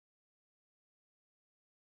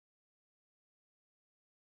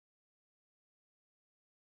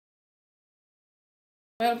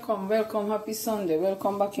Welcome, happy Sunday.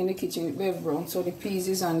 Welcome back in the kitchen with Bev Brown. So the peas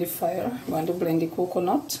is on the fire. I'm going to blend the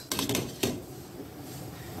coconut.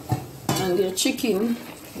 And the chicken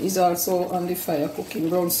is also on the fire, cooking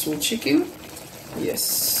brown stew chicken.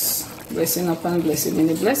 Yes. Blessing up and blessing in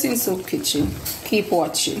the Blessing Soup kitchen. Keep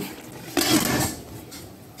watching.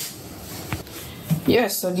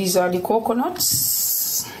 Yes, so these are the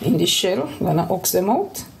coconuts in the shell. I'm going to ox them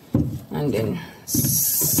out and then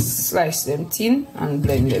slice them thin and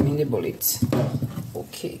blend them in the bullet.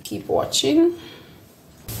 Okay, keep watching.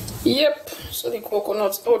 Yep, so the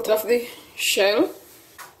coconuts out of the shell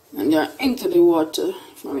and they're into the water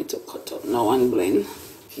for me to cut up now and blend.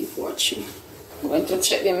 Keep watching. I'm going to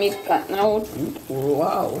check the meat pot now.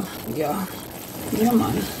 Wow, yeah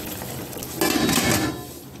man.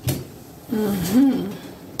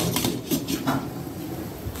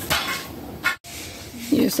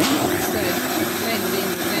 Yes, I'm outside blending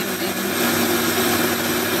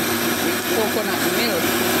coconut milk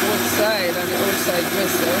outside and the outside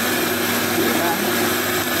vessel. Yeah.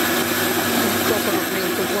 Coconut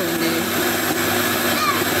milk to go in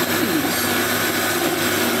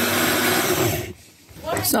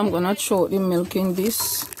there. So I'm gonna throw the milk in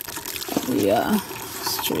this. Yeah,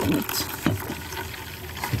 strain it.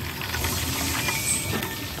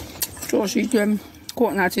 So she can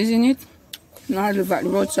coconut is in it. Now I look at the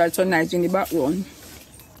roadside so nice in the background.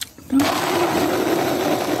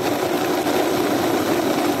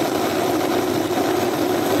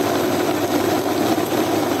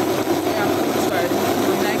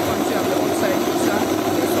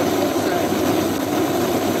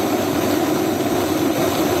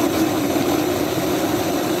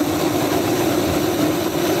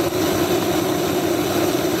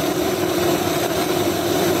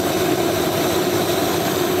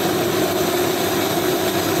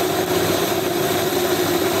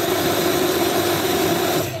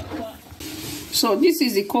 So this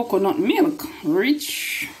is the coconut milk,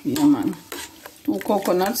 rich, yeah man. 2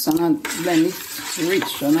 coconuts and I blend it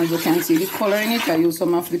rich. And as you can see the color in it, I use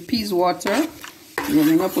some of the peas water. Then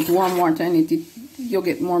when you put warm water in it, you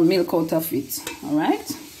get more milk out of it. Alright?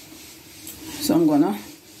 So I'm gonna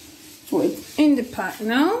throw it in the pot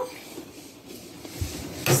now.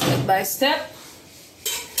 Step by step.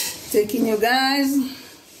 Taking you guys.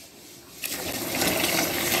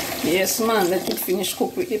 Yes man, let it finish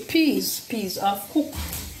cook with the peas. Peas half cooked.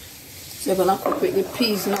 So you're gonna cook with the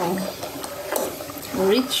peas now.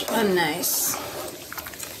 Rich and nice.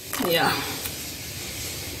 Yeah.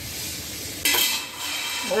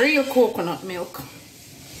 Real coconut milk.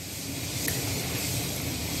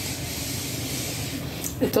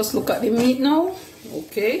 Let us look at the meat now.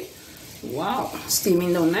 Okay. Wow.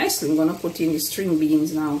 Steaming down nicely. I'm gonna put in the string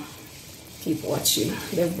beans now. Keep watching.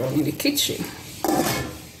 They're brown in the kitchen.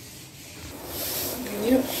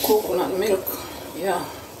 Yep, coconut milk, yeah,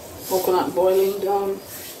 coconut boiling down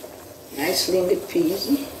nicely in the peas.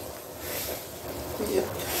 Yep.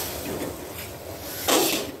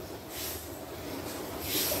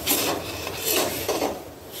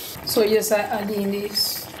 So yes, I add in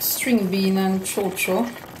this string bean and chocho.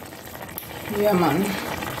 Yeah man.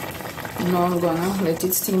 Now I'm gonna let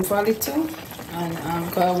it steam for a little, and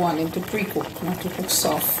I want it to pre-cook, not to cook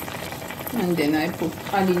soft. And then I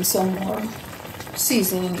add in some more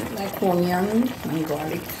seasoning like onion and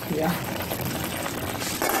garlic. Yeah,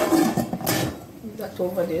 that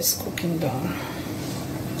over there is cooking down.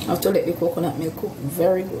 I have to let the coconut milk cook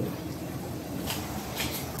very good.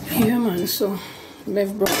 Yeah man, so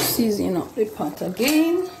Bev Brown seasoning up the pot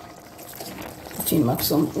again, putting back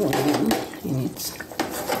some onion in it.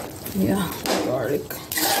 Yeah, garlic.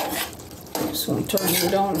 So I'm turning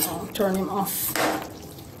him down now, turn him off.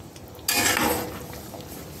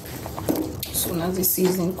 As soon as the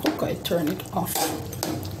seasoning cook, I turn it off.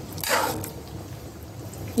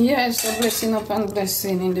 Yes, a blessing up and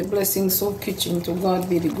blessing in the Blessing Soup kitchen. To God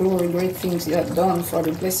be the glory, great things He has done for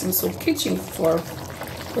the Blessing Soup kitchen, for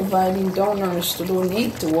providing donors to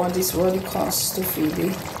donate to what this worthy costs to feed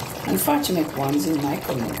the unfortunate ones in my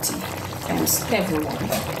community. Thanks everyone.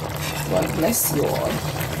 God bless you all.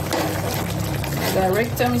 My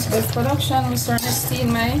director, Miss Bev Production, Mr.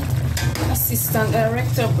 Ernestine, my assistant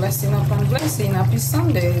director, blessing up and blessing. Happy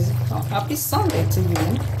Sundays. Happy Sunday to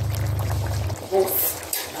you both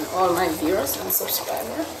and all my viewers and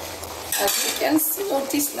subscribers. As you can see,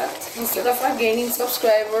 notice that instead of gaining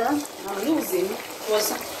subscriber, I'm losing. It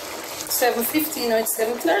was 7:15, now it's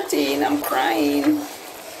 7:13. I'm crying.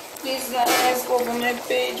 Please guys, go over my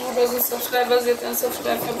page. Who doesn't subscribe as yet and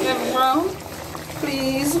subscribe for Bev Brown,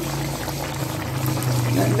 please.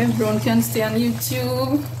 That Bev Brown can stay on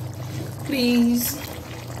YouTube. Please.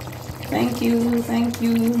 Thank you, thank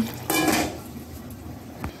you.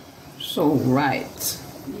 So, right.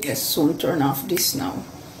 Yes, soon turn off this now.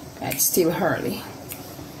 It's still early.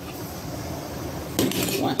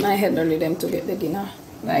 Want my elderly them to get the dinner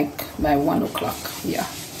like by 1 o'clock. Yeah.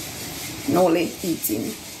 No late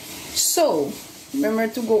eating. So, remember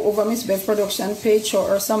to go over Miss Bev Production page, show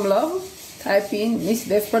her some love. Type in Miss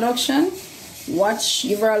Bev Production. Watch,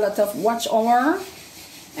 give her a lot of watch hour.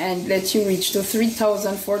 And let you reach to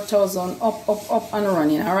 3,000, 4,000, up and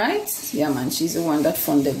running, alright? Yeah, man, she's the one that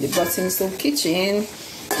funded the Blessing Soup Kitchen.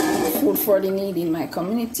 Food for the needy in my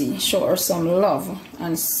community. Show her some love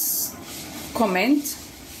and comment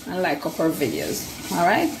and like up her videos,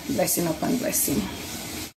 alright? Blessing up and blessing.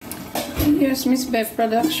 Here's Miss Bev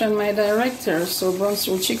Production, my director. So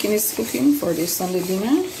Brunswick chicken is cooking for this Sunday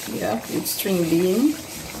dinner. Yeah, with string bean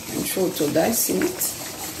and shoto dicing it.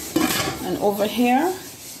 And over here,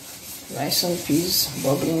 rice and peas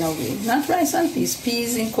bubbling away. Not rice and peas,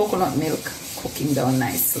 peas in coconut milk cooking down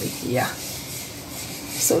nicely. Yeah.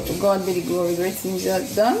 So to God be the glory, great things you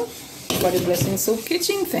have done for the Blessing Soup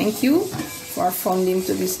Kitchen. Thank you for funding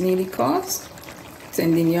to this needy cause.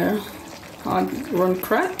 Sending your hard-run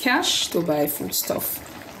cash to buy food stuff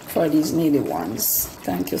for these needy ones.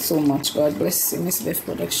 Thank you so much. God bless you, Miss Bev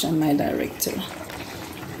Production, my director.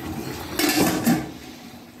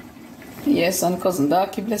 Yes, and Cousin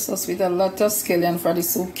Darky bless us with a lot of scallion for the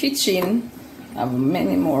soup kitchen. I have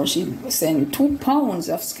many more. She sent 2 pounds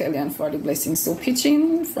of scallion for the Blessing Soup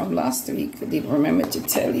Kitchen from last week. I didn't remember to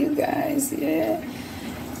tell you guys. Yeah.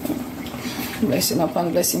 Blessing up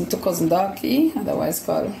and blessing to Cousin Darky, otherwise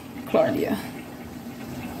called Claudia.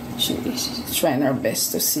 She's trying her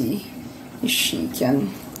best to see if she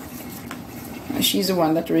can. She's the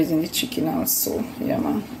one that raising the chicken also. Yeah,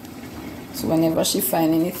 man. So whenever she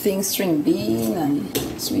find anything, string bean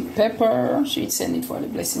and sweet pepper, she'd send it for the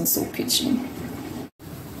Blessing Soup Kitchen.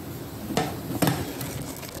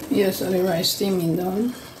 Yes, so the rice steaming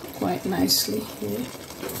down quite nicely here.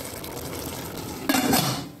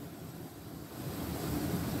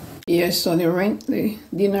 Yes, so the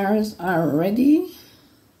dinners are ready.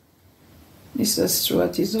 Mr.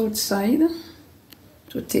 Stuart is outside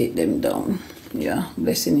to take them down. Yeah,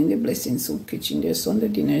 blessing in the Blessing Soup Kitchen. Their Sunday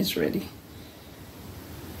dinner is ready.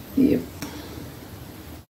 Yep.